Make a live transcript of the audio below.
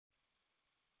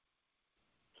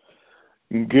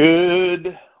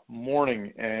Good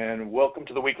morning and welcome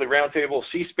to the weekly roundtable.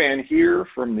 C-SPAN here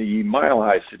from the Mile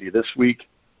High City this week.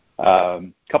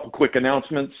 Couple quick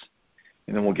announcements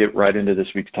and then we'll get right into this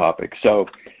week's topic. So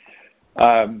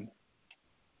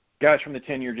guys from the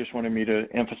 10-year just wanted me to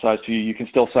emphasize to you, you can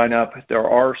still sign up. There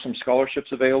are some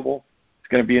scholarships available. It's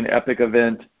going to be an epic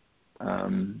event.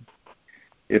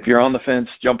 If you're on the fence,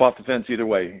 jump off the fence either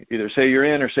way. Either say you're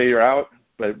in or say you're out.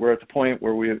 But we're at the point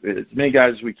where we have as many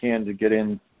guys as we can to get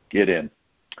in.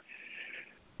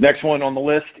 Next one on the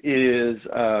list is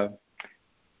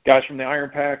guys from the Iron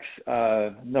Packs.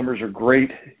 Numbers are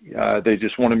great. They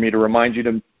just wanted me to remind you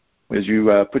to, as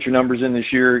you put your numbers in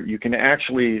this year, you can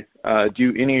actually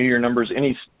do any of your numbers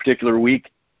any particular week.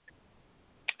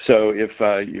 So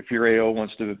if your AO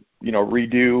wants to,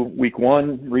 redo week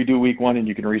one, and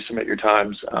you can resubmit your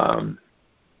times.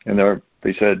 And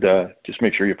they said just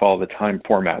make sure you follow the time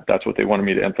format. That's what they wanted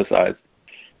me to emphasize.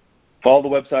 Follow the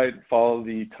website, follow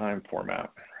the time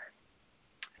format.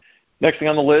 Next thing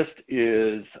on the list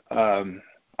is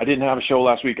I didn't have a show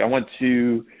last week. I went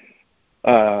to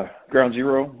Ground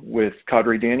Zero with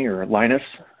Cadre Danny or Linus,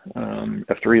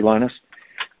 F3 Linus.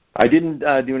 I didn't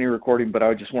do any recording, but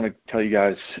I just want to tell you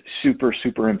guys, super,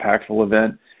 super impactful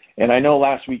event. And I know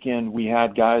last weekend we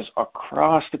had guys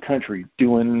across the country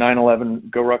doing 9/11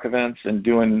 GrowRuck events and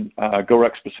doing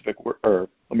GrowRuck specific,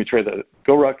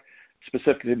 GrowRuck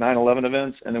specific to 9/11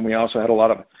 events. And then we also had a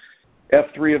lot of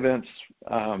F3 events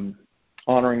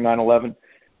honoring 9/11.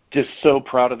 Just so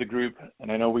proud of the group.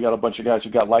 And I know we got a bunch of guys who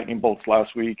got lightning bolts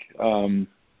last week.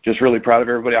 Just really proud of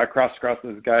everybody. I crossed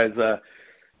those guys.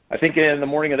 I think in the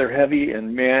morning of their heavy,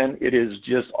 and man, it is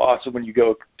just awesome when you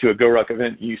go to a GrowRuck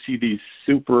event and you see these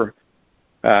super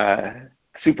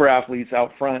athletes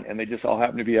out front, and they just all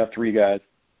happen to be F3 guys.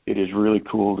 It is really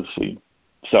cool to see.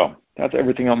 So that's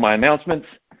everything on my announcements.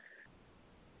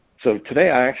 So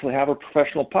today I actually have a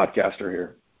professional podcaster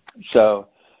here. So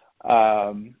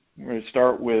I'm going to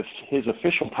start with his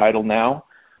official title now.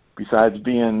 Besides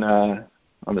being on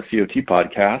the COT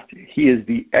podcast, he is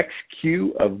the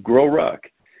XQ of GrowRuck.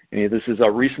 And this is a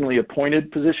recently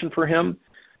appointed position for him.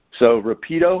 So,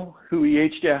 Repeato, who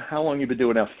EH'd you? How long you been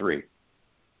doing F3?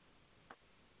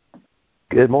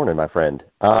 Good morning, my friend.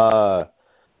 So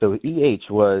EH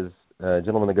was a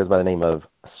gentleman that goes by the name of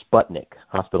Sputnik.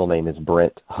 Hospital name is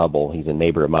Brent Hubble. He's a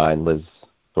neighbor of mine, lives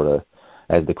sort of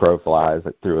as the crow flies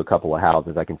through a couple of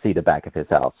houses. I can see the back of his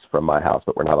house from my house,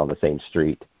 but we're not on the same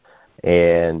street.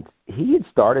 And he had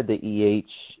started the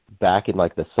EH back in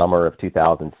like the summer of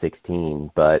 2016,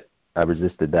 but I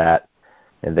resisted that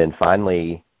and then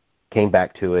finally came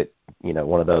back to it,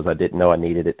 one of those I didn't know I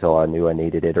needed it till I knew I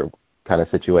needed it or kind of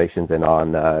situations. And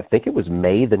on, I think it was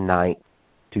May the 9th,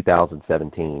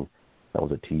 2017, that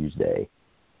was a Tuesday,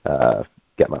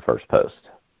 got my first post.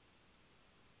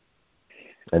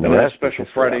 And that special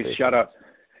Friday shout out.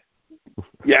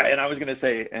 Yeah, and I was going to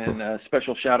say, and a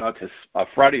special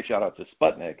Friday shout out to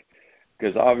Sputnik,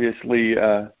 because obviously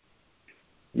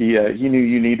he knew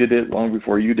you needed it long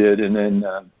before you did, and then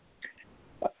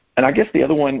and I guess the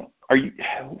other one, are you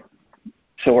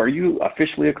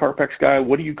officially a Carpex guy?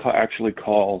 What do you actually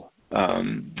call?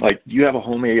 Do you have a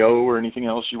home AO or anything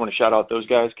else you want to shout out those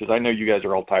guys? Because I know you guys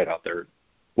are all tight out there.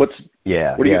 What do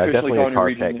you officially call in your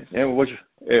region? And what's your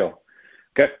AO?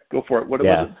 Okay, go for it. What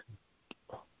was it?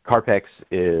 Carpex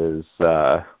is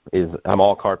I'm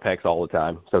all Carpex all the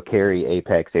time. So Cary,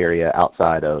 Apex area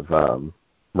outside of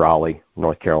Raleigh,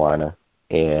 North Carolina,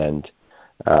 and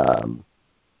I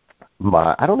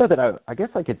don't know that I guess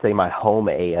I could say my home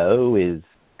AO is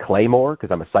Claymore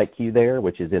because I'm a site Q there,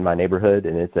 which is in my neighborhood,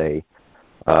 and it's a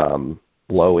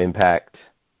low impact,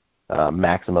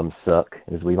 maximum suck,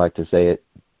 as we like to say it.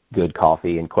 Good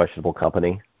coffee and questionable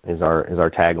company is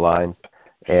our tagline.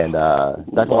 And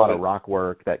that's a lot of rock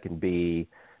work. That can be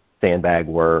sandbag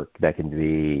work. That can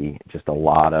be just a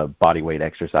lot of body weight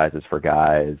exercises for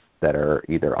guys that are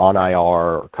either on IR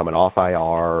or coming off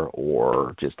IR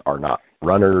or just are not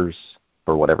runners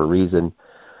for whatever reason.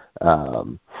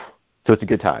 So it's a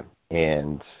good time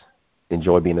and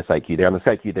enjoy being a site Q there. I'm the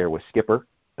site Q there with Skipper.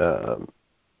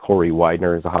 Corey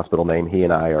Widener is a hospital name. He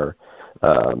and I are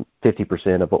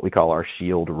 50% of what we call our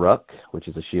shield ruck, which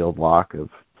is a shield lock of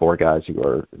 4 guys who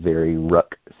are very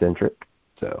ruck-centric.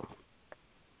 So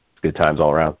it's good times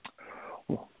all around.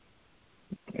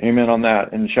 Amen on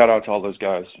that, and shout out to all those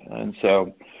guys. And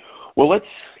so, well,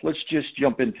 let's just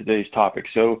jump into today's topic.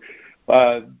 So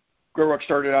GrowRuck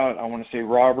started out, I want to say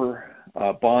Robert,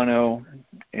 Bono,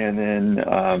 and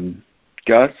then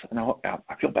Gus. And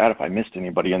I feel bad if I missed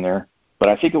anybody in there, but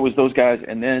I think it was those guys.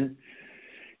 And then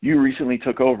you recently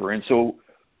took over. And so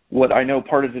what I know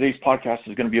part of today's podcast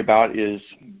is going to be about is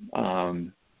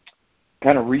kind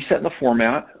of resetting the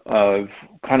format of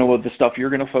kind of what the stuff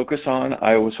you're going to focus on.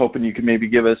 I was hoping you could maybe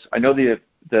give us, I know the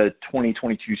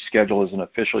 2022 schedule isn't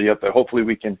official yet, but hopefully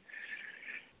we can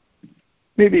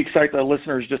maybe excite the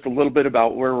listeners just a little bit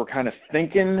about where we're kind of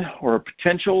thinking or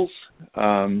potentials,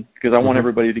 because I want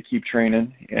everybody to keep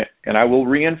training. And I will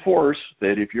reinforce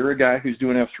that if you're a guy who's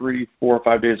doing F3 4 or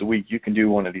 5 days a week, you can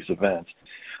do one of these events.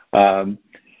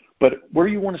 But where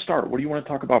do you want to start? What do you want to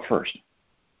talk about first?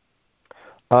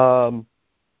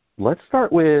 Let's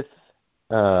start with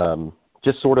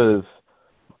just sort of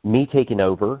me taking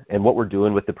over and what we're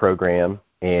doing with the program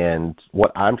and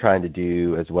what I'm trying to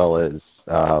do, as well as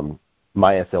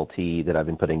my SLT that I've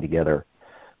been putting together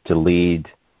to lead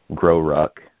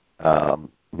GrowRuck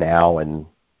now, and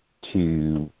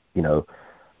to,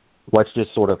 let's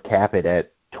just sort of cap it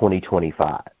at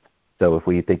 2025. So if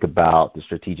we think about the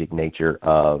strategic nature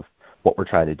of what we're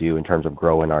trying to do in terms of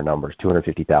growing our numbers,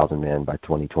 250,000 men by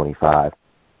 2025,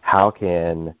 how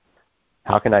can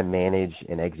I manage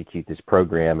and execute this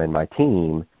program and my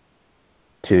team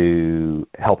to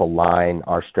help align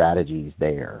our strategies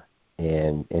there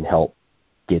and help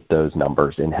get those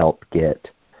numbers and help get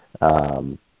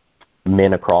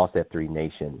men across F3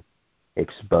 Nation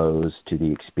exposed to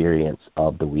the experience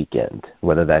of the weekend,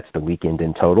 whether that's the weekend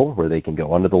in total where they can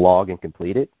go under the log and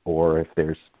complete it, or if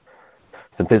there's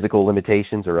some physical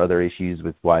limitations or other issues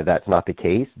with why that's not the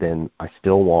case, then I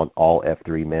still want all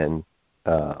F3 men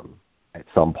at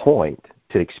some point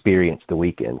to experience the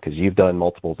weekend, because you've done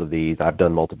multiples of these, I've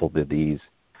done multiples of these.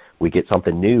 We get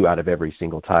something new out of every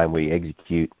single time we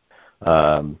execute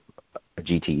a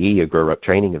GTE, a GrowRuck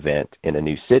training event in a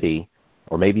new city,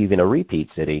 or maybe even a repeat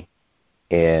city,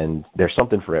 and there's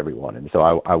something for everyone. And so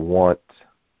I want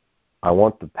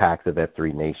the PAX of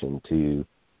F3 Nation to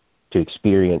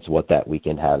experience what that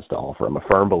weekend has to offer. I'm a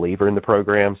firm believer in the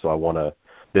program, so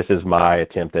this is my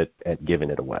attempt at giving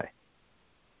it away.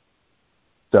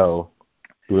 So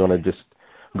do we want to just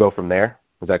go from there?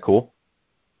 Is that cool?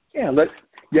 Yeah,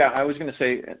 I was going to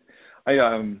say,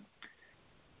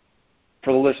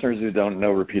 for the listeners who don't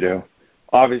know Repeato,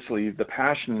 obviously the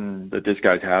passion that this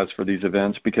guy has for these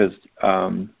events, because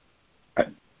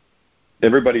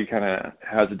everybody kind of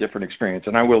has a different experience.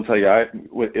 And I will tell you,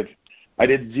 if I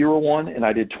did 0-1 and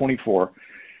I did 24,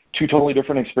 two totally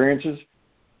different experiences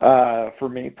for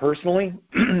me personally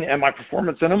and my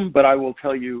performance in them. But I will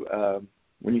tell you,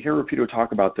 when you hear Repeato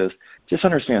talk about this, just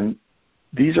understand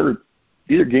these are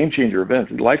game changer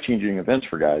events, life changing events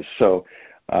for guys. So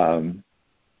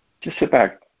just sit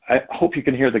back. I hope you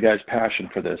can hear the guy's passion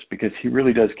for this, because he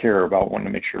really does care about wanting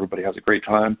to make sure everybody has a great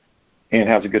time and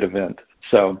has a good event.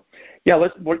 So yeah,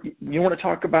 you want to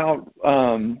talk about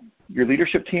your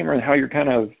leadership team, and how you're kind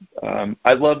of,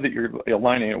 I love that you're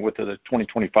aligning it with the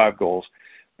 2025 goals,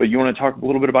 but you want to talk a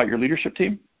little bit about your leadership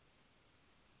team?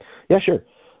 Yeah, sure.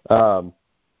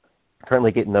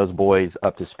 Currently getting those boys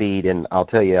up to speed, and I'll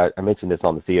tell you, I mentioned this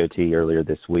on the COT earlier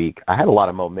this week. I had a lot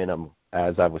of momentum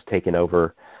as I was taking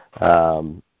over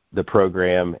the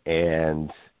program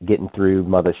and getting through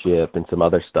Mothership and some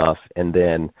other stuff, and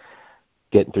then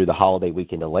getting through the holiday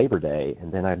weekend of Labor Day,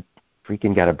 and then I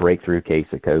freaking got a breakthrough case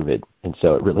of COVID, and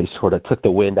so it really sort of took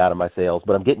the wind out of my sails.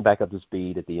 But I'm getting back up to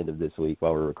speed at the end of this week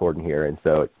while we're recording here, and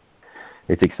so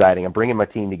it's exciting. I'm bringing my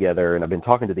team together, and I've been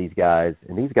talking to these guys,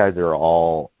 and these guys are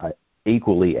all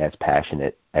equally as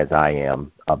passionate as I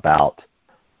am about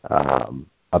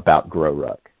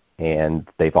GrowRuck, and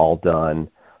they've all done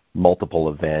multiple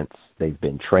events. They've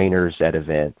been trainers at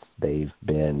events. They've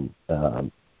been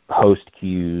host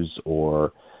queues,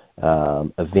 or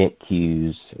event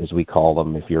queues, as we call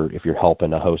them, if you're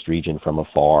helping a host region from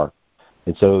afar.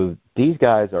 And so these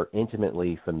guys are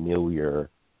intimately familiar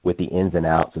with the ins and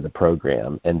outs of the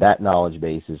program, and that knowledge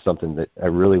base is something that I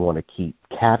really want to keep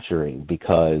capturing,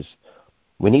 because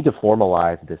we need to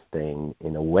formalize this thing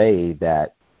in a way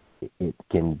that it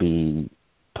can be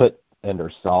put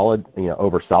under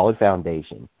over solid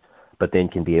foundation, but then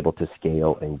can be able to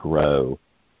scale and grow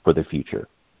for the future.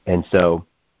 And so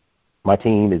my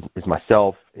team is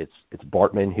myself. It's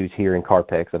Bartman, who's here in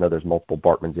Carpex. I know there's multiple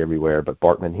Bartmans everywhere, but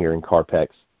Bartman here in Carpex.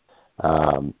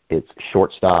 It's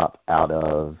Shortstop out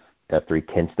of F3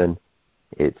 Kinston.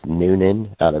 It's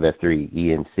Noonan out of F3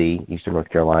 ENC, Eastern North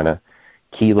Carolina.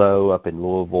 Kilo up in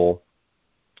Louisville,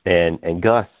 and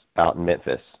Gus out in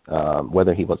Memphis.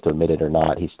 Whether he wants to admit it or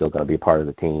not, he's still going to be a part of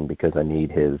the team, because I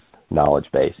need his knowledge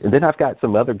base. And then I've got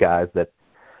some other guys that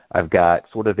I've got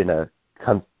sort of in a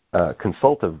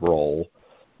consultative role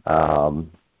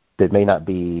that may not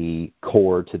be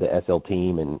core to the SL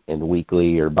team and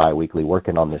weekly or biweekly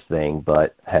working on this thing,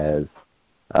 but has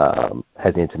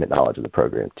has intimate knowledge of the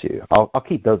program too. I'll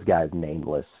keep those guys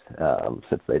nameless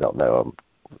since they don't know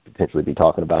I'm potentially be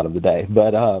talking about them today.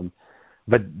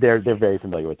 But they're very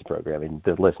familiar with the program, and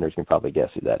the listeners can probably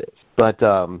guess who that is. But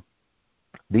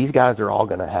these guys are all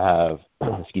going to have,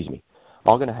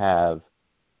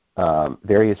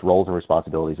 various roles and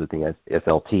responsibilities within the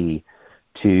FLT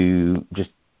to just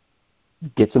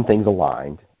get some things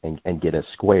aligned and get us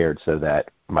squared so that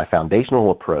my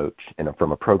foundational approach and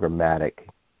from a programmatic,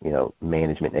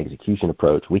 management and execution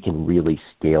approach, we can really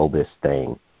scale this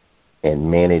thing and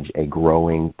manage a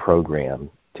growing program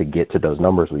to get to those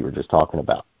numbers we were just talking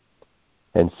about.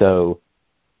 And so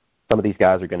some of these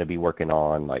guys are going to be working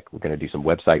on, we're going to do some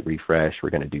website refresh.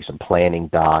 We're going to do some planning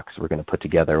docs. We're going to put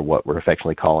together what we're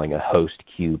affectionately calling a host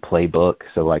queue playbook.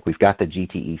 So we've got the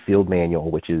GTE field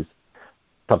manual, which is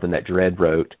something that Dredd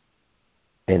wrote,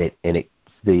 and it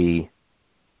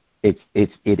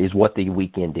is what the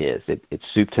weekend is. It's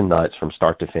soup to nuts from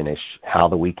start to finish, how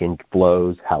the weekend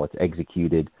flows, how it's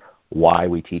executed, why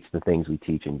we teach the things we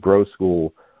teach in Grow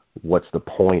School, what's the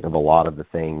point of a lot of the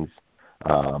things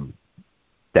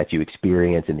that you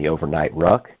experience in the overnight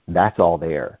ruck. That's all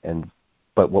there.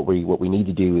 But what we need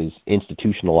to do is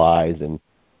institutionalize and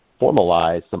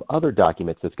formalize some other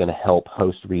documents that's going to help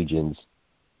host regions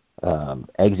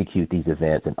execute these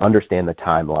events and understand the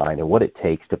timeline and what it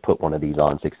takes to put one of these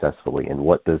on successfully, and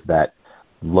what does that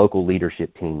local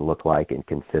leadership team look like and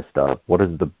consist of. What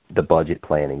is the budget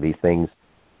planning? These things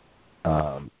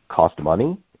cost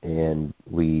money, and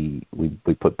we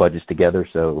put budgets together,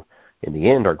 so in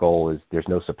the end our goal is there's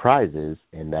no surprises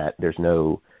and that there's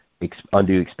no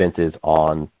undue expenses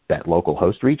on that local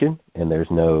host region, and there's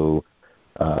no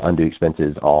undue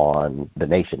expenses on the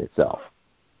nation itself.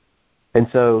 And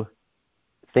so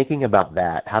thinking about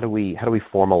that, how do we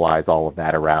formalize all of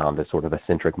that around a sort of a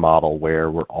centric model where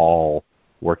we're all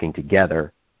working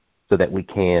together so that we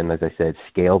can, as I said,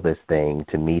 scale this thing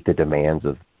to meet the demands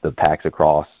of the PACs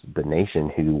across the nation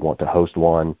who want to host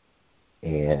one.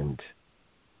 And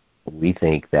we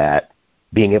think that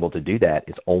being able to do that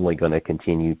is only going to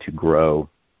continue to grow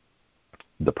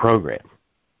the program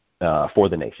for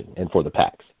the nation and for the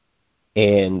PACs.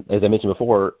 And as I mentioned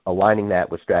before, aligning that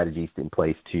with strategies in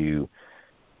place to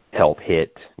help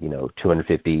hit,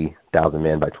 250,000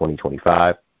 men by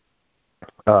 2025.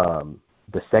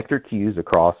 The sector queues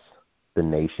across the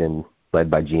nation, led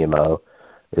by GMO,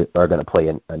 are going to play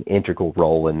an integral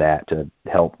role in that to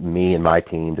help me and my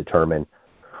team determine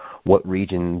what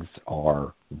regions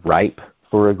are ripe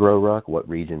for a GrowRuck, what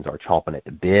regions are chomping at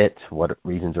the bit, what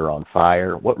regions are on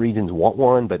fire, what regions want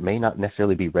one but may not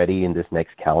necessarily be ready in this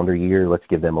next calendar year. Let's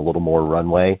give them a little more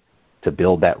runway to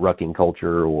build that rucking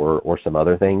culture or some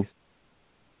other things.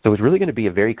 So it's really going to be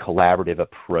a very collaborative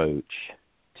approach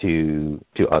to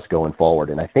us going forward.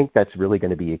 And I think that's really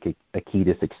going to be a key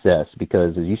to success,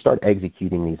 because as you start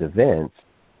executing these events,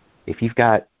 if you've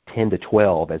got 10 to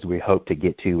 12, as we hope to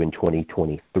get to in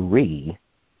 2023,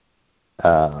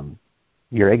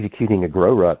 you're executing a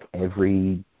GrowRuck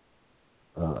every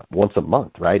once a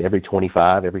month, right? Every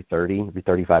 25, every 30, every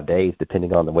 35 days,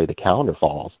 depending on the way the calendar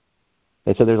falls.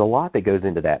 And so there's a lot that goes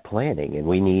into that planning, and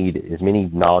we need as many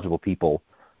knowledgeable people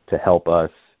to help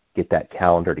us get that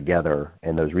calendar together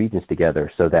and those regions together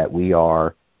so that we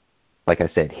are, like I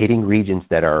said, hitting regions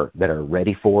that are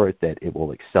ready for it, that it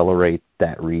will accelerate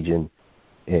that region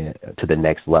to the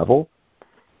next level.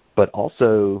 But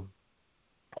also,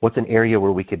 what's an area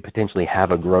where we could potentially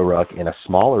have a GrowRuck in a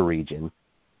smaller region,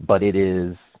 but it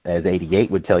is, as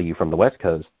 88 would tell you from the West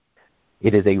Coast,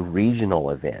 it is a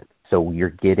regional event. So you're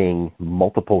getting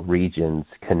multiple regions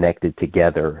connected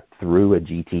together through a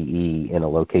GTE in a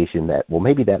location that, well,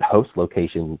 maybe that host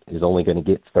location is only going to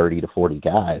get 30 to 40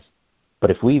 guys.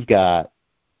 But if we've got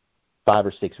 5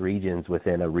 or 6 regions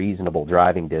within a reasonable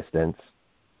driving distance,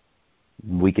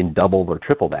 we can double or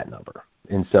triple that number.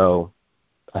 And so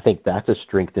I think that's a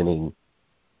strengthening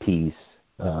piece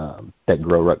that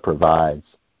GrowRuck provides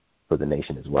for the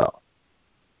nation as well.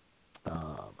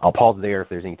 I'll pause there if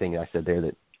there's anything I said there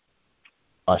that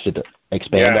I should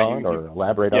expand on or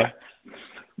elaborate on.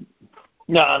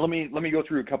 No, let me go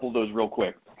through a couple of those real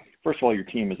quick. First of all, your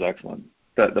team is excellent.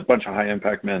 The bunch of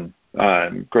high-impact men,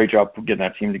 great job getting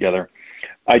that team together.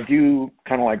 I do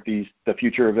kind of like the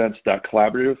future events, that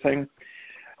collaborative thing.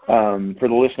 For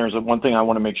the listeners, one thing I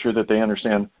want to make sure that they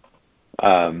understand,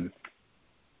 one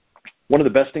of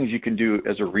the best things you can do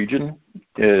as a region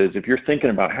is, if you're thinking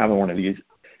about having one of these,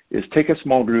 is take a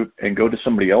small group and go to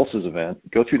somebody else's event,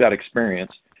 go through that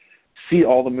experience, see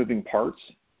all the moving parts,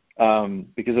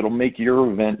 because it'll make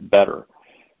your event better.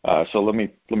 So let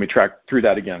me track through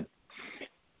that again.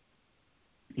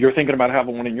 you're thinking about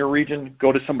having one in your region,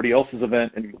 go to somebody else's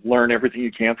event and learn everything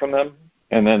you can from them.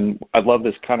 And then I love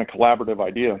this kind of collaborative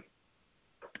idea,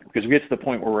 because we get to the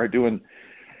point where we're doing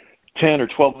 10 or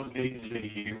 12 of these a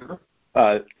year.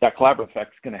 That collaborative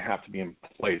effect is going to have to be in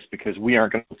place, because we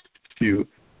aren't going to,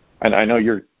 and I know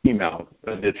your email,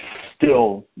 but it's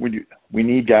still, we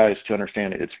need guys to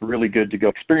understand it. It's really good to go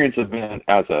experience an event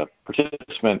as a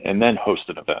participant and then host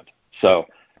an event. So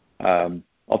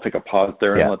I'll take a pause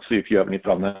there and let's see if you have any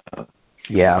thoughts on that.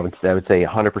 Yeah, I would say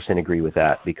 100% agree with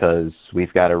that, because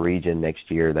we've got a region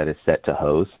next year that is set to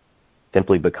host,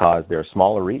 simply because they're a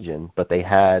smaller region, but they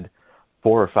had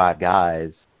 4 or 5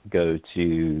 guys go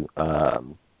to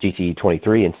GT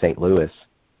 23 in St. Louis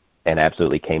and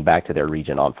absolutely came back to their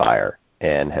region on fire,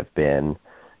 and have been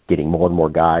getting more and more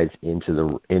guys into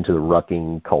the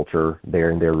rucking culture there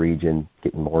in their region,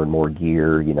 getting more and more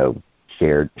gear,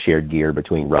 shared gear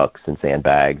between rucks and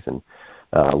sandbags and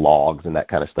logs and that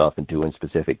kind of stuff, and doing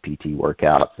specific PT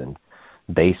workouts. And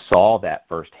they saw that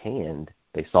firsthand.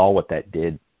 They saw what that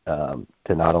did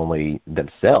to not only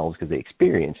themselves, because they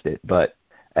experienced it, but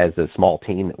as a small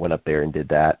team that went up there and did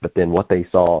that. But then what they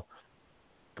saw,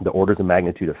 the orders of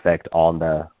magnitude effect on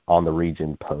the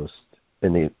region post,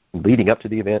 in the leading up to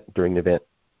the event, during the event,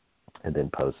 and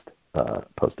then post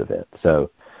event.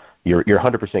 So you're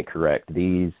 100% correct.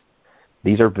 These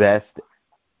are best.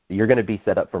 You're going to be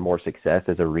set up for more success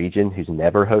as a region who's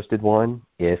never hosted one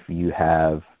if you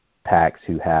have PACs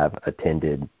who have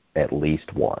attended at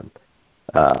least one.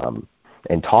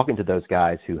 And talking to those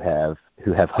guys who have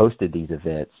hosted these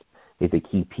events is a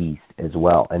key piece as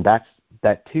well. And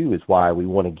that too is why we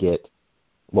want to get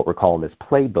what we're calling this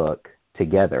playbook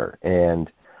together.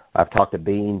 And I've talked to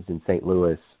Beans in St.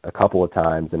 Louis a couple of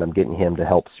times, and I'm getting him to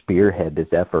help spearhead this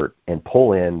effort and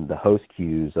pull in the host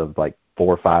queues of like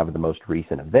 4 or 5 of the most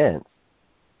recent events,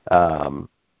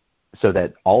 so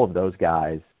that all of those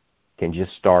guys can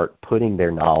just start putting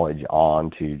their knowledge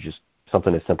onto just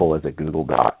something as simple as a Google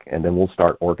Doc, and then we'll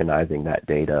start organizing that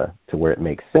data to where it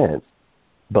makes sense.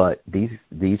 But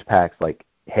these packs like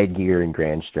Headgear in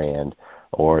Grand Strand,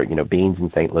 or Beans in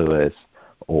St. Louis,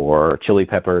 or Chili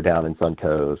Pepper down in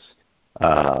Suncoast,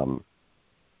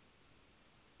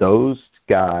 those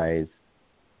guys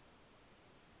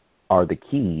are the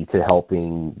key to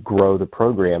helping grow the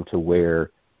program to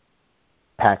where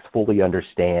PACs fully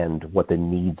understand what the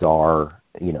needs are,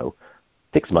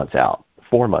 6 months out,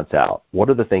 4 months out. What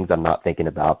are the things I'm not thinking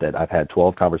about that I've had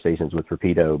 12 conversations with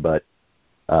Repeato, but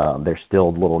there's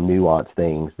still little nuanced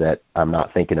things that I'm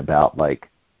not thinking about, like,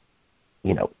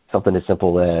 something as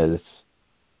simple as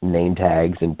name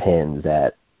tags and pins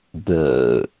at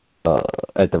the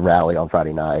rally on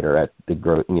Friday night, or at the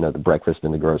the breakfast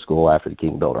in the Grow School after the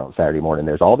King Builder on Saturday morning.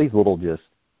 There's all these little just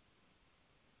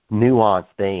nuanced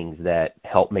things that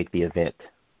help make the event,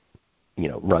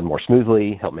 run more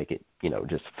smoothly, help make it,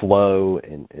 just flow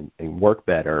and work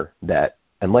better, that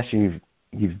unless you've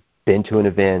been to an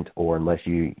event, or unless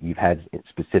you've had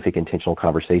specific intentional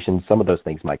conversations, some of those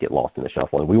things might get lost in the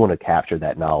shuffle. And we want to capture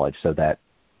that knowledge so that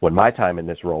when my time in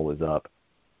this role is up,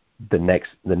 the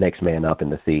next man up in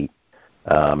the seat,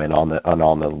 and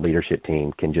on the leadership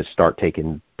team can just start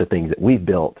taking the things that we've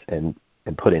built and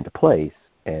put into place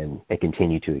and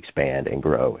continue to expand and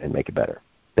grow and make it better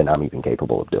than I'm even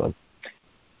capable of doing.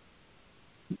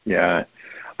 Yeah.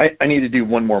 I need to do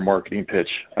one more marketing pitch.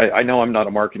 I know I'm not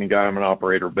a marketing guy, I'm an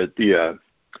operator, but let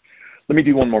me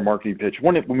do one more marketing pitch.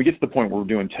 When we get to the point where we're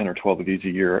doing 10 or 12 of these a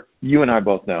year, you and I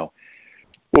both know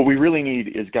what we really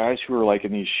need is guys who are like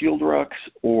in these shield rucks,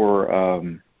 or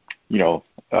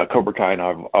Cobra Kai and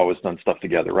I've always done stuff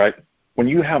together, right? When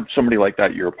you have somebody like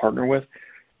that you're a partner with,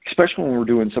 especially when we're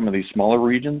doing some of these smaller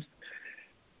regions,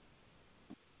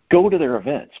 go to their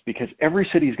events, because every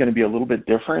city is going to be a little bit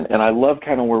different. And I love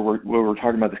kind of where we're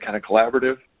talking about this kind of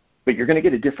collaborative, but you're going to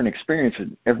get a different experience,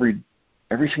 and every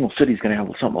single city is going to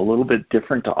have something a little bit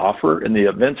different to offer, and the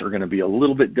events are going to be a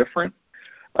little bit different.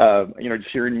 Just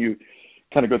hearing you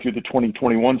kind of go through the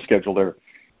 2021 schedule there,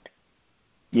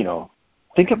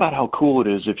 think about how cool it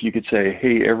is if you could say,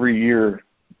 hey, every year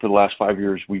for the last 5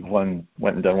 years we've went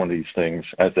and done one of these things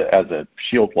as a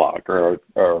shield block, or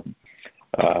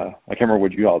I can't remember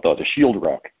what you all thought, a shield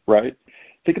ruck, right?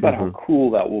 Think about how cool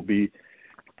that will be,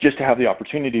 just to have the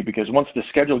opportunity, because once the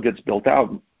schedule gets built out,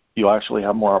 you'll actually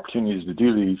have more opportunities to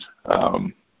do these.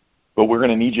 But we're going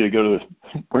to need you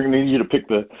to pick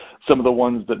some of the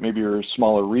ones that maybe are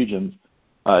smaller regions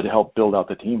to help build out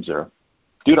the teams there.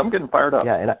 Dude, I'm getting fired up.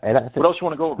 Yeah, and I think, what else you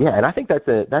want to go over? Yeah, and I think that's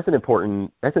an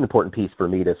important piece for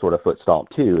me to sort of foot stomp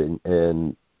too.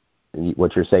 And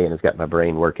what you're saying has got my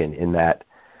brain working in that.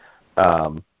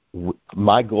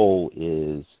 My goal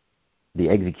is the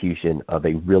execution of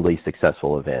a really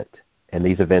successful event. And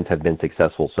these events have been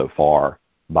successful so far,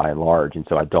 by and large, and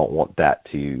so I don't want that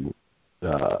to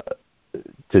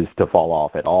fall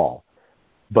off at all.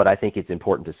 But I think it's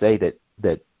important to say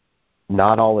that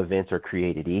not all events are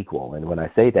created equal. And when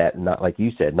I say that, not like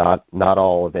you said, not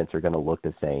all events are going to look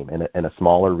the same. And a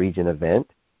smaller region event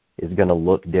is going to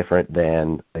look different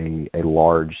than a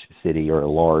large city or a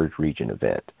large region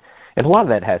event. And a lot of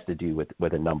that has to do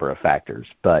with a number of factors.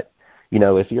 But,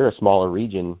 if you're a smaller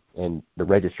region and the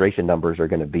registration numbers are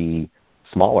going to be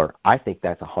smaller, I think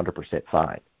that's 100%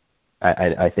 fine.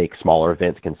 I think smaller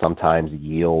events can sometimes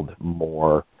yield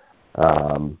more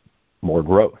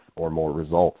growth or more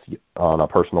results on a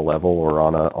personal level or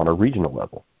on a regional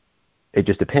level. It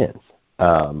just depends.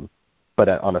 But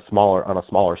on a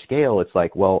smaller scale, it's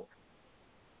like, well,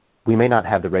 we may not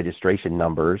have the registration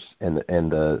numbers and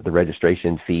the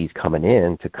registration fees coming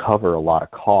in to cover a lot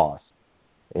of costs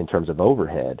in terms of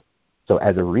overhead. So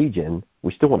as a region,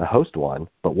 we still want to host one,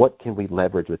 but what can we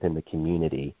leverage within the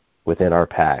community, within our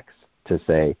packs, to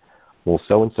say, well,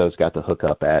 so-and-so's got to hook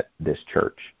up at this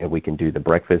church, and we can do the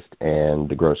breakfast and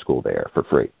the grow school there for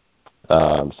free.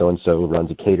 So-and-so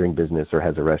runs a catering business or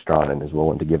has a restaurant and is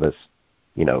willing to give us,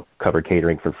 cover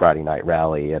catering for Friday night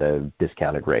rally at a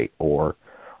discounted rate. Or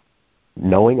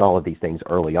knowing all of these things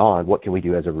early on, what can we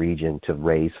do as a region to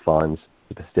raise funds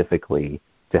specifically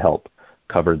to help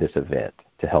cover this event,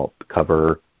 to help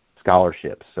cover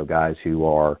scholarships, so guys who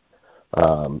are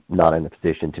not in a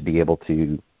position to be able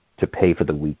to pay for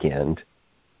the weekend,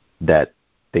 that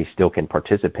they still can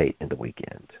participate in the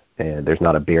weekend. And there's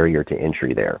not a barrier to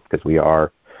entry there, because we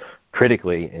are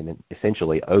critically and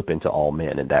essentially open to all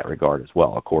men in that regard as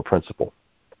well, a core principle.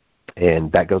 And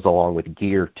that goes along with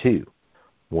gear too.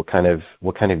 What kind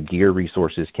of gear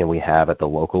resources can we have at the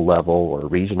local level or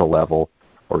regional level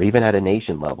or even at a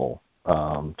nation level,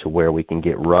 to where we can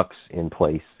get rucks in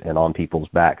place and on people's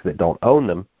backs that don't own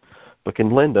them but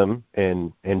can lend them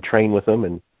and train with them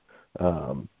and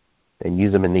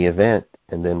use them in the event,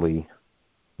 and then we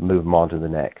move them on to the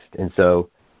next. And so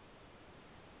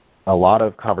a lot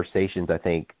of conversations, I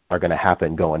think, are going to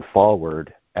happen going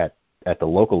forward at the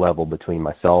local level between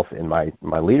myself and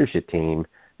my leadership team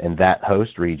and that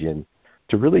host region,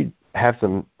 to really have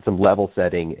some level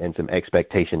setting and some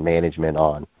expectation management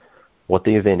on what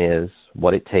the event is,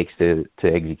 what it takes to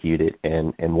execute it,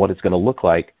 and what it's going to look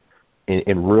like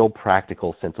in real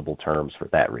practical, sensible terms for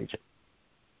that region.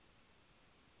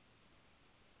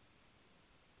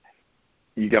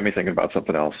 You got me thinking about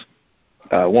something else.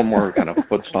 One more kind of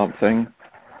foot stomp thing.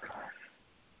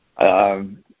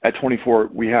 At 24,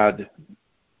 we had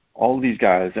all of these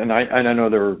guys, and I know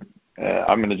there were,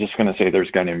 I'm just going to say there's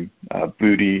a guy named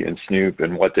Booty and Snoop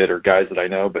and What Did are guys that I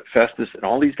know, but Festus and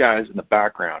all these guys in the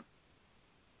background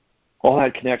all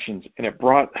had connections, and it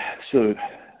brought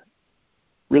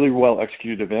really well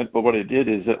executed event. But what it did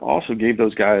is it also gave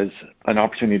those guys an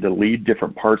opportunity to lead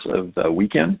different parts of the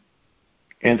weekend.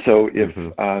 And so if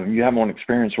you haven't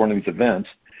experienced one of these events,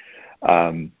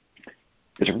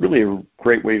 it's really a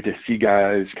great way to see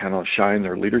guys kind of shine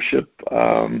their leadership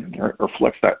or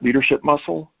flex that leadership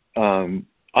muscle on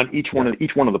each one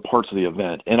of the parts of the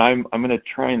event. And I'm going to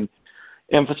try and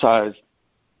emphasize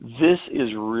this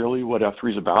is really what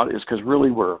F3 is about, is because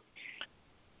really we're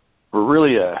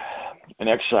really an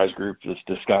exercise group that's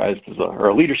disguised as or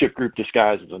a leadership group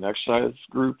disguised as an exercise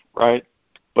group, right?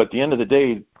 But at the end of the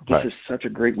day, this is such a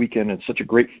great weekend and such a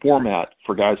great format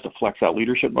for guys to flex that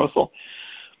leadership muscle.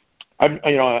 I'm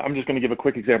just going to give a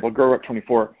quick example. GrowRuck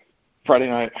 24, Friday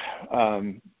night.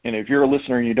 And if you're a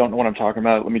listener and you don't know what I'm talking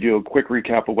about, let me do a quick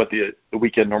recap of what the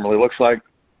weekend normally looks like.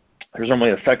 There's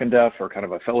normally a Fec and Def or kind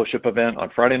of a fellowship event on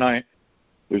Friday night.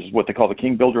 There's what they call the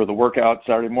King Builder of the Workout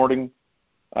Saturday morning.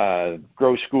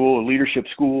 Grow School, a leadership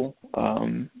school,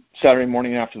 Saturday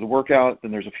morning after the workout.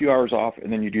 Then there's a few hours off,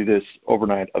 and then you do this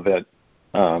overnight event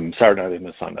Saturday night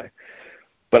into Sunday.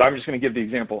 But I'm just going to give the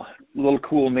example. Little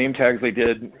cool name tags they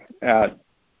did at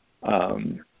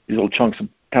these little chunks of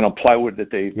kind of plywood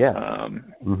that they I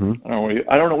don't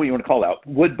know what you want to call that.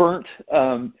 Wood burnt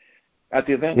at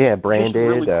the event. Yeah, branded.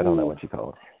 Really cool. I don't know what you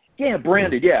call it. Yeah,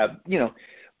 branded. Yeah,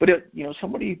 but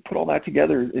somebody put all that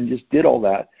together and just did all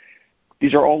that.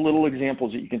 These are all little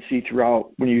examples that you can see throughout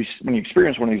when you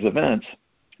experience one of these events.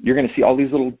 You're going to see all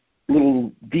these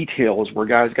little details where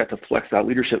guys got to flex that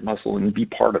leadership muscle and be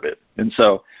part of it. And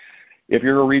so if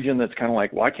you're a region that's kind of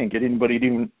like, well, I can't get anybody to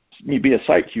even be a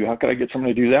site queue, how could I get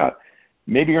somebody to do that?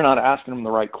 Maybe you're not asking them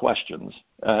the right questions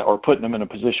or putting them in a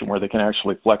position where they can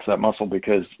actually flex that muscle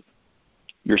because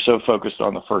you're so focused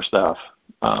on the first F.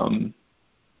 And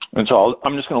so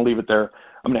I'm just going to leave it there.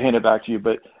 I'm going to hand it back to you.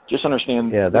 But just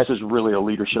understand this is really a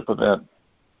leadership event.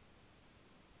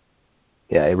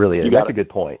 Yeah, it really is. That's a good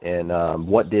point. And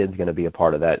What Did's going to be a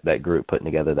part of that group putting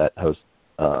together that host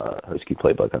Q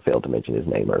playbook. I failed to mention his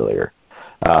name earlier.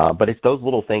 But it's those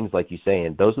little things, like you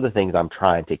saying, those are the things I'm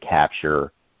trying to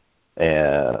capture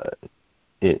in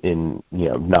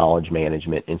knowledge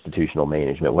management, institutional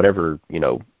management, whatever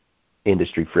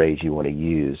industry phrase you want to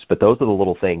use. But those are the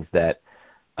little things that,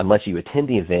 unless you attend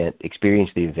the event, experience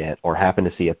the event, or happen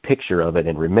to see a picture of it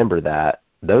and remember that,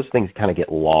 those things kind of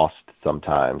get lost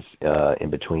sometimes in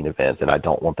between events, and I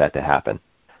don't want that to happen.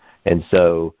 And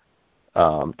so,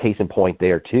 case in point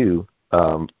there too,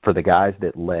 for the guys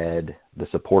that led the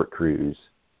support crews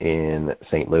in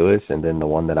St. Louis, and then the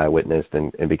one that I witnessed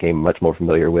and became much more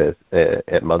familiar with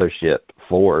at Mothership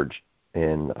Forge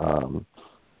in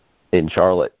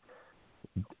Charlotte,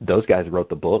 those guys wrote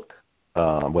the book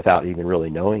without even really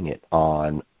knowing it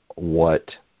on what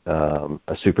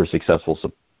a super successful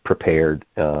prepared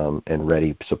and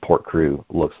ready support crew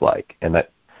looks like. And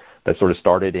that sort of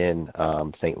started in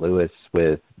St. Louis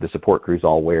with the support crews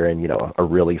all wearing, a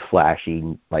really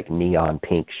flashy, like neon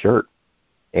pink shirt.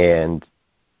 And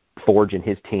Forge and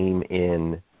his team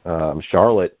in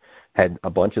Charlotte had a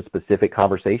bunch of specific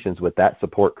conversations with that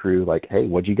support crew, like, hey,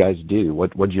 what'd you guys do?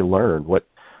 What'd you learn? What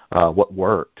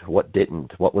worked? What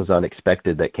didn't? What was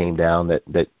unexpected that came down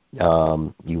that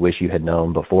you wish you had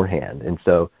known beforehand? And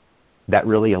so that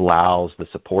really allows the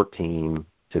support team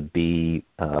to be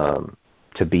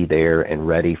there and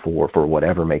ready for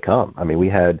whatever may come. I mean, we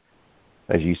had,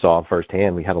 as you saw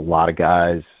firsthand, we had a lot of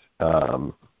guys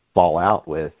fall out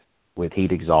with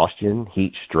heat exhaustion,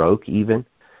 heat stroke even,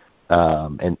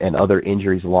 and other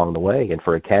injuries along the way. And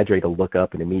for a cadre to look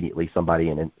up and immediately see somebody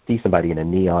in a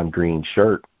neon green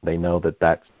shirt, they know that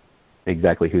that's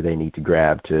exactly who they need to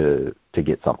grab to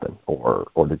get something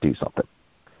or to do something.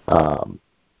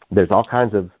 There's all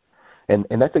kinds of, and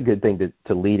that's a good thing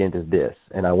to lead into this.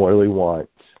 And I really want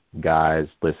guys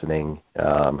listening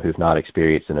who've not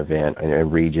experienced an event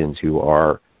and regions who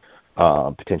are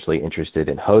potentially interested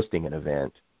in hosting an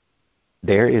event.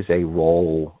 There is a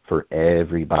role for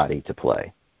everybody to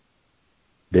play.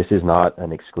 This is not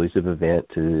an exclusive event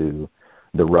to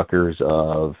the ruckers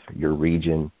of your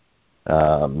region.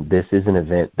 This is an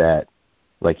event that,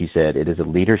 like you said, it is a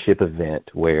leadership event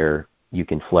where you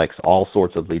can flex all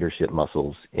sorts of leadership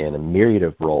muscles in a myriad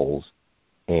of roles,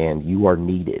 and you are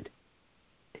needed.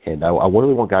 And I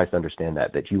really want guys to understand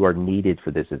that you are needed for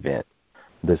this event.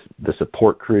 The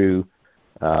support crew,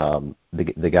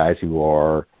 the guys who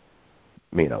are,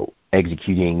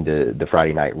 executing the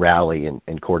Friday night rally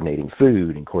and coordinating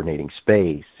food and coordinating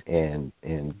space, and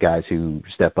guys who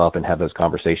step up and have those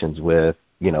conversations with,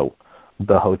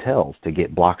 the hotels to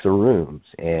get blocks of rooms,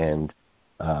 and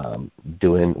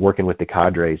working with the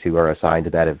cadres who are assigned to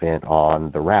that event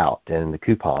on the route and the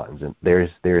coupons. And there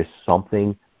is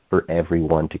something for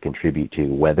everyone to contribute to,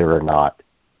 whether or not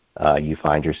you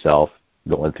find yourself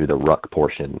going through the ruck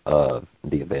portion of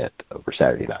the event over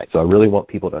Saturday night. So I really want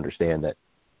people to understand that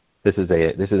this is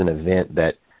an event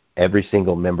that every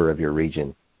single member of your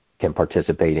region can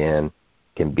participate in,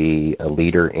 can be a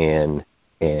leader in,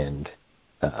 and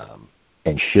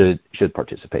should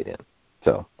participate in.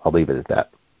 So I'll leave it at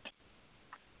that.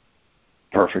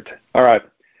 Perfect. All right.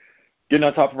 Getting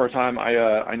on top of our time,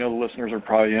 I know the listeners are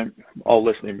probably all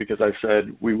listening because I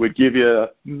said we would give you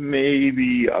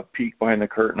maybe a peek behind the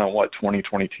curtain on what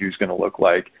 2022 is going to look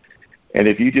like. And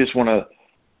if you just want to,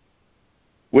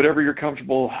 whatever you're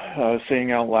comfortable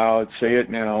saying out loud, say it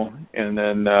now, and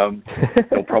then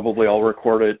we'll probably all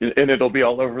record it, and it'll be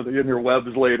all over the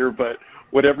interwebs later. But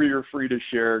whatever you're free to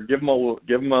share, give them a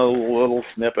little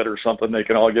snippet or something they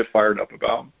can all get fired up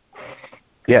about.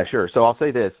 Yeah, sure. So I'll say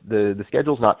this: the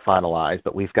schedule's not finalized,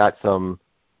 but we've got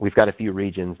a few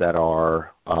regions that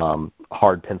are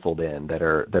hard penciled in that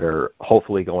are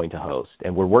hopefully going to host,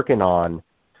 and we're working on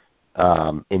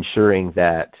ensuring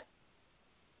that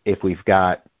if we've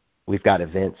got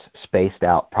events spaced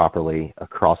out properly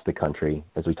across the country,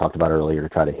 as we talked about earlier, to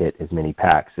try to hit as many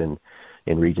packs in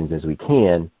regions as we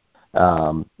can,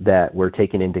 that we're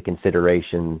taking into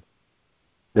consideration.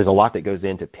 There's a lot that goes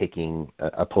into picking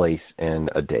a place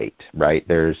and a date, right?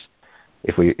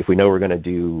 If we know we're going to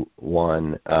do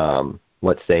one,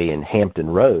 let's say in Hampton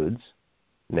Roads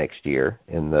next year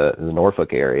in the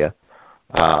Norfolk area,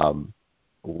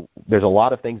 there's a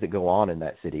lot of things that go on in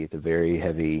that city. It's a very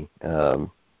heavy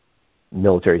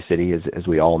military city, as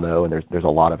we all know, and there's a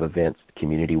lot of events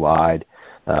community-wide.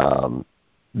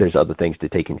 There's other things to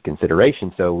take into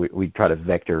consideration, so we try to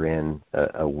vector in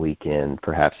a weekend,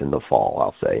 perhaps in the fall,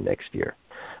 I'll say, next year.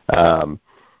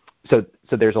 so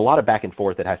there's a lot of back and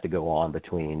forth that has to go on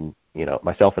between,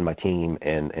 myself and my team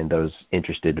and those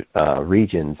interested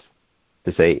regions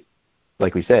to say,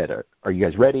 like we said, are you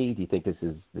guys ready? Do you think this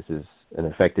is an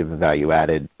effective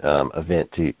value-added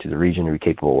event to the region? Are we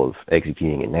capable of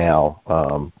executing it now,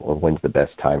 or when's the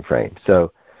best time frame?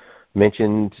 So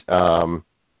mentioned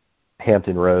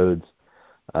Hampton Roads.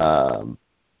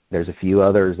 There's a few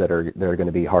others that are going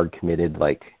to be hard committed,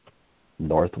 like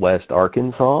Northwest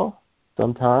Arkansas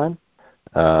sometime.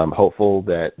 Hopeful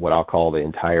that what I'll call the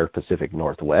entire Pacific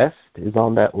Northwest is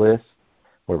on that list,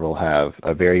 where we'll have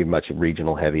a very much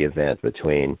regional heavy event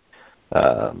between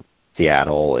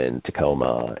Seattle and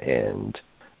Tacoma and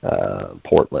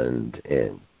Portland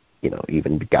and,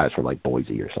 even guys from like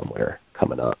Boise or somewhere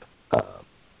coming up.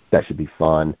 That should be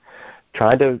fun.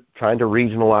 Trying to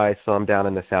regionalize some down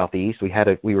in the Southeast.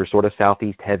 We were sort of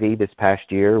Southeast heavy this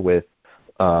past year with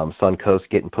Suncoast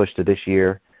getting pushed to this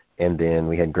year, and then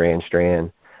we had Grand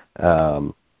Strand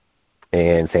and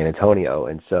San Antonio.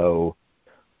 And so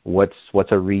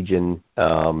what's a region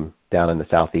down in the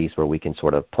Southeast where we can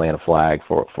sort of plant a flag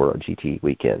for a GT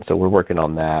weekend? So we're working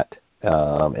on that.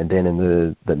 And then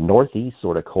in the Northeast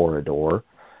sort of corridor,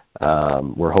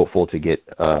 we're hopeful to get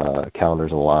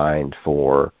calendars aligned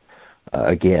for,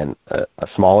 again, a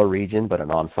smaller region, but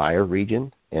an on-fire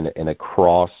region, and a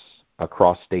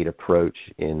cross-state approach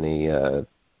in the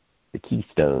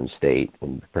Keystone State,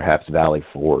 and perhaps Valley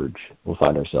Forge. We'll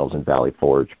find ourselves in Valley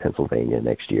Forge, Pennsylvania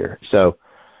next year. So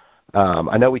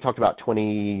I know we talked about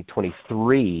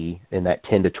 2023 in that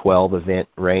 10 to 12 event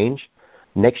range.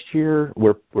 Next year,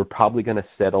 we're probably going to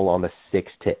settle on the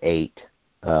 6 to 8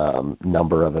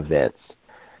 number of events.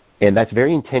 And that's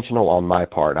very intentional on my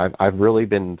part. I've really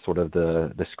been sort of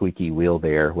the squeaky wheel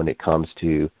there when it comes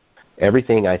to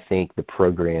everything I think the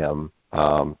program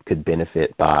could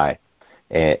benefit by,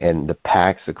 and the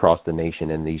packs across the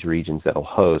nation and these regions that will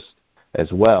host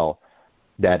as well,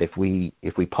 that if we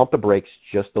pump the brakes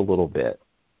just a little bit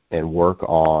and work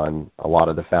on a lot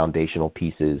of the foundational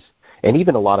pieces and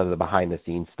even a lot of the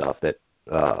behind-the-scenes stuff that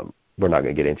we're not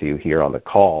going to get into here on the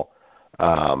call,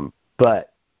 but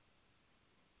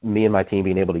me and my team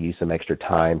being able to use some extra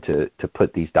time to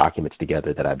put these documents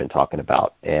together that I've been talking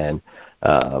about and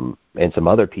some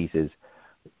other pieces,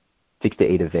 6 to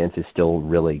 8 events is still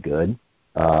really good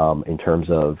in terms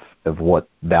of what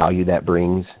value that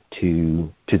brings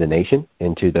to the nation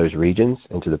and to those regions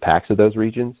and to the packs of those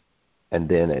regions. And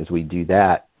then as we do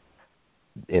that,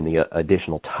 in the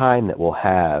additional time that we'll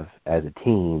have as a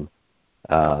team,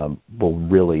 we'll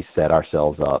really set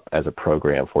ourselves up as a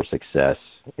program for success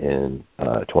in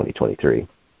 2023.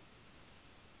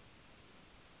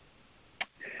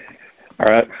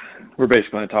 All right. We're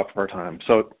basically on the top of our time.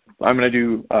 So I'm going to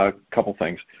do a couple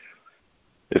things.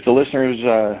 If the listeners,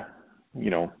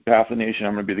 behalf of the nation,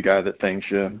 I'm going to be the guy that thanks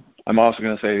you. I'm also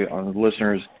going to say on the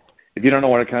listeners, if you don't know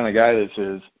what kind of guy this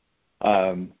is,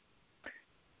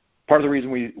 part of the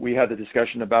reason we had the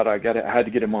discussion about I had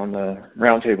to get him on the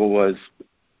roundtable was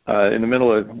in the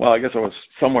middle of, I guess I was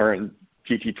somewhere in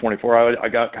GT24. I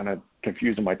got kind of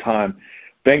confused in my time.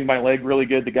 Banged my leg really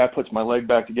good. The guy puts my leg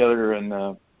back together, and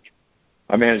I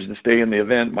managed to stay in the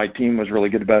event. My team was really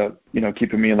good about,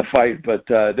 keeping me in the fight. But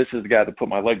this is the guy that put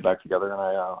my leg back together, and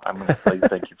I'm going to say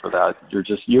thank you for that. You're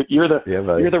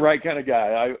the right kind of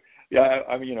guy.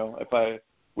 If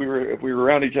we were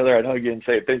around each other, I'd hug you and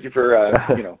say thank you for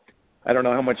I don't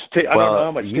know how much tape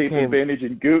advantage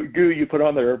and goo you put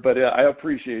on there, but I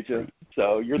appreciate you.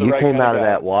 So you're the right kind of guy.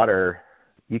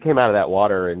 You came out of that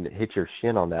water and hit your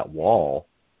shin on that wall,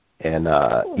 and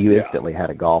you instantly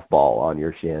had a golf ball on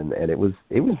your shin, and it was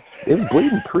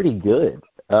bleeding pretty good.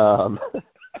 And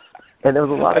there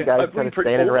was a lot of guys kind of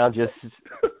standing around just.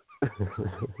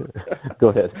 Go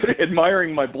ahead.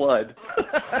 Admiring my blood.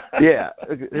 Yeah,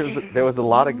 there was a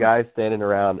lot of guys standing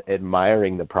around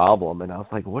admiring the problem, and I was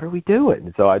like, "What are we doing?"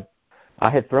 And so I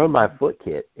had thrown my foot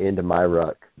kit into my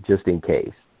ruck just in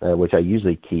case, which I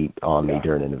usually keep on me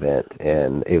during an event,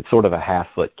 and it's sort of a half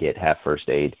foot kit, half first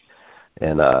aid,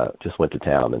 and just went to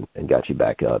town and got you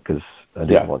back up because I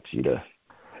didn't want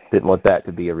that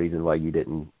to be a reason why you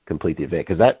didn't complete the event,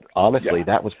 because that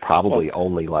was probably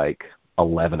only like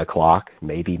 11 o'clock,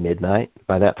 maybe midnight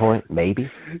by that point,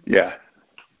 maybe. Yeah,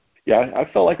 I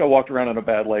felt like I walked around on a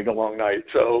bad leg a long night.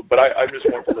 So, but I just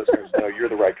want the listeners to know you're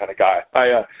the right kind of guy.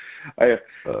 I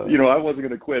wasn't going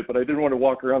to quit, but I didn't want to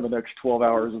walk around the next 12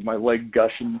 hours with my leg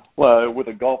gushing with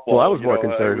a golf ball. Well, I was more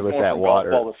concerned with that water.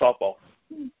 Golf ball to softball.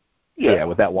 Yeah,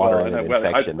 with that water and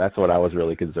infection. That's what I was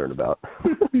really concerned about.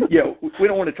 Yeah, we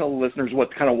don't want to tell the listeners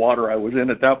what kind of water I was in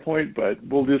at that point, but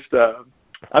we'll just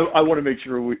I want to make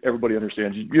sure everybody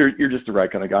understands you're just the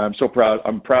right kind of guy. I'm so proud.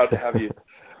 I'm proud to have you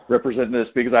represent this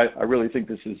because I really think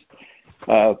this is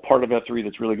part of F3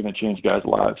 that's really going to change guys'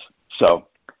 lives. So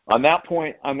on that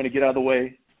point, I'm going to get out of the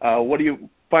way. What do you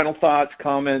final thoughts,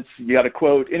 comments? You got a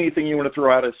quote? Anything you want to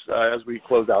throw at us as we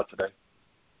close out today?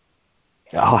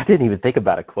 Oh, I didn't even think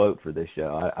about a quote for this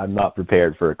show. I'm not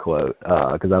prepared for a quote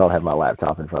because I don't have my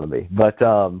laptop in front of me. But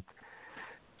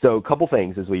so a couple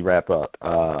things as we wrap up.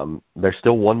 There's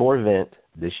still one more event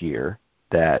this year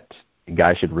that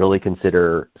guys should really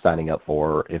consider signing up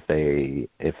for if they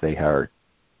are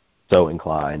so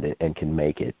inclined and can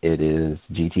make it. It is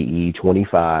GTE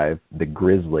 25, the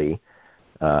Grizzly,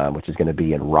 which is going to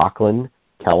be in Rocklin,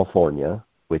 California,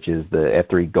 which is the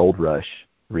F3 Gold Rush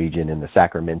region in the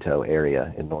Sacramento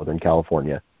area in Northern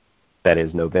California. That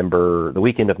is the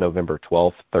weekend of November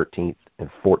 12th, 13th, and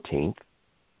 14th.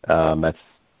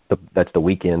 That's the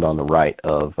weekend on the right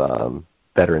of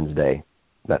Veterans Day,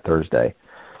 that Thursday.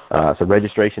 So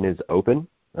registration is open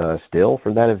still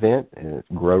for that event. It's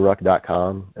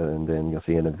GrowRuck.com, and then you'll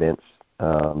see an events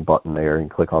button there, and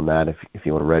click on that if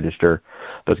you want to register.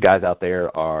 Those guys out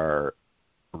there are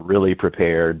really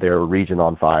prepared. They're a region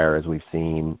on fire, as we've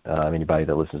seen. Anybody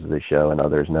that listens to this show and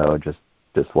others know just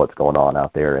what's going on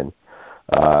out there in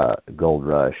Gold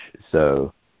Rush.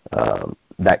 So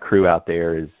that crew out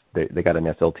there they got an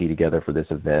SLT together for this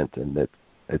event, and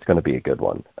it's going to be a good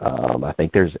one. I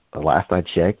think last I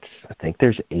checked, I think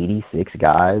there's 86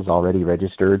 guys already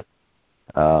registered,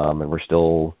 and we're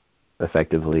still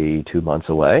effectively 2 months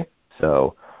away.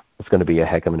 So it's going to be a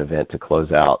heck of an event to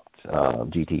close out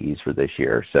GTEs for this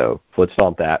year. So foot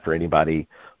stomp that for anybody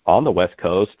on the West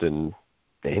Coast and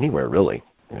anywhere really.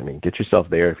 Get yourself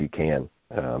there if you can.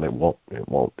 It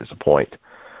won't disappoint.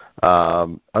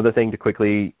 Other thing to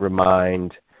quickly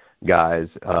remind guys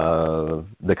of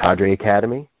the Cadre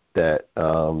Academy that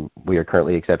we are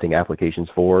currently accepting applications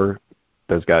for.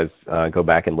 Those guys go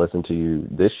back and listen to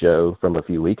this show from a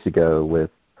few weeks ago with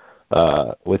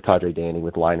Cadre Danny,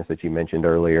 with Linus that you mentioned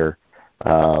earlier,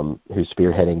 who's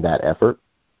spearheading that effort.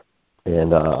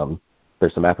 And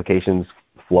there's some applications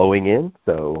flowing in,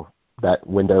 so that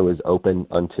window is open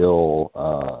until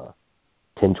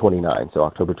 10/29, so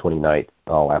October 29th,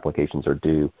 all applications are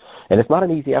due. And it's not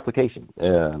an easy application,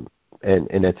 and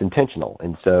it's intentional.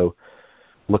 And so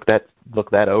look that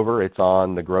over. It's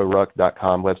on the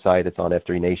GrowRuck.com website. It's on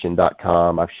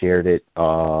F3Nation.com. I've shared it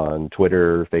on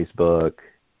Twitter, Facebook,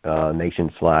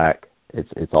 Nation Slack.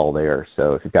 It's all there.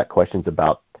 So if you've got questions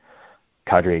about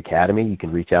Cadre Academy, you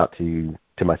can reach out to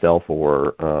myself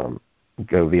or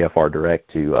go VFR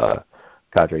direct to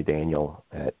Cadre Daniel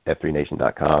at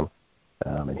F3Nation.com,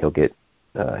 and he'll get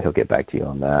back to you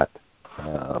on that.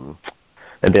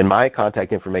 And then my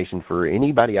contact information for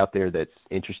anybody out there that's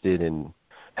interested in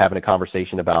having a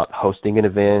conversation about hosting an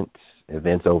event,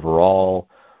 events overall,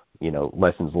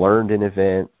 lessons learned in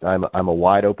events. I'm a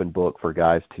wide open book for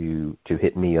guys to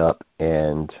hit me up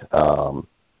and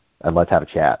let's have a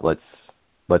chat.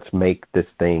 Let's make this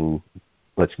thing.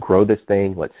 Let's grow this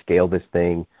thing. Let's scale this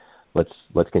thing.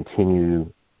 Let's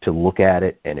continue to look at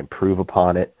it and improve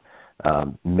upon it.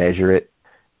 Measure it.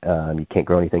 You can't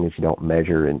grow anything that you don't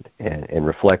measure and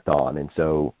reflect on. And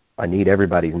so I need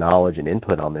everybody's knowledge and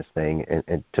input on this thing,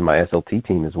 and to my SLT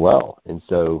team as well. And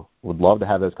so would love to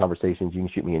have those conversations. You can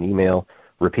shoot me an email,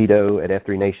 Repeato at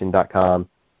F3Nation.com.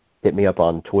 Hit me up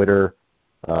on Twitter.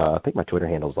 I think my Twitter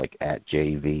handle is like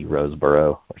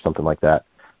 @JVRoseborough or something like that.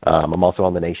 I'm also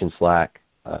on the Nation Slack.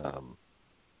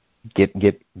 Get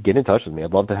in touch with me.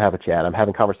 I'd love to have a chat. I'm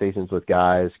having conversations with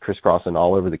guys crisscrossing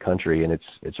all over the country, and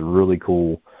it's really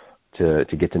cool to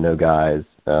get to know guys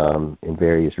in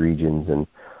various regions and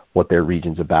what their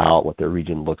region's about, what their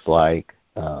region looks like,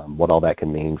 what all that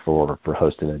can mean for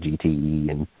hosting a GTE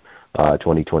in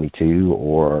 2022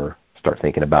 or start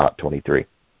thinking about 23.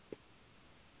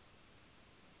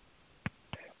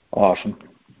 Awesome.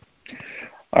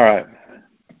 All right.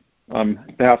 On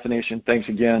behalf of the nation, thanks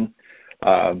again.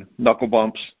 Knuckle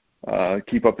bumps.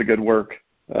 Keep up the good work.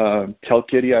 Tell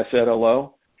Kitty I said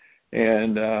hello,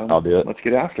 and I'll do it. Let's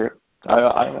get after it.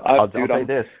 I'll say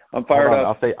this. I'm fired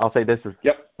up. I'll say this.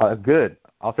 Yep. Good.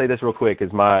 I'll say this real quick.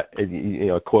 Is my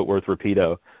quote worth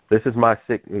Repeato. This is my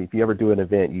 6. If you ever do an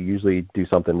event, you usually do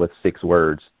something with 6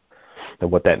 words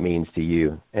and what that means to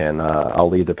you. And I'll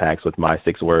leave the packs with my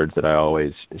 6 words that I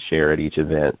always share at each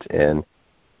event. And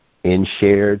in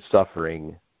shared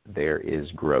suffering, there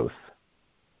is growth.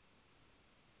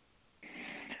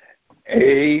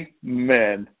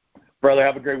 Amen. Brother,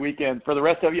 have a great weekend. For the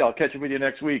rest of you, I'll catch up with you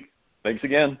next week. Thanks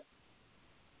again.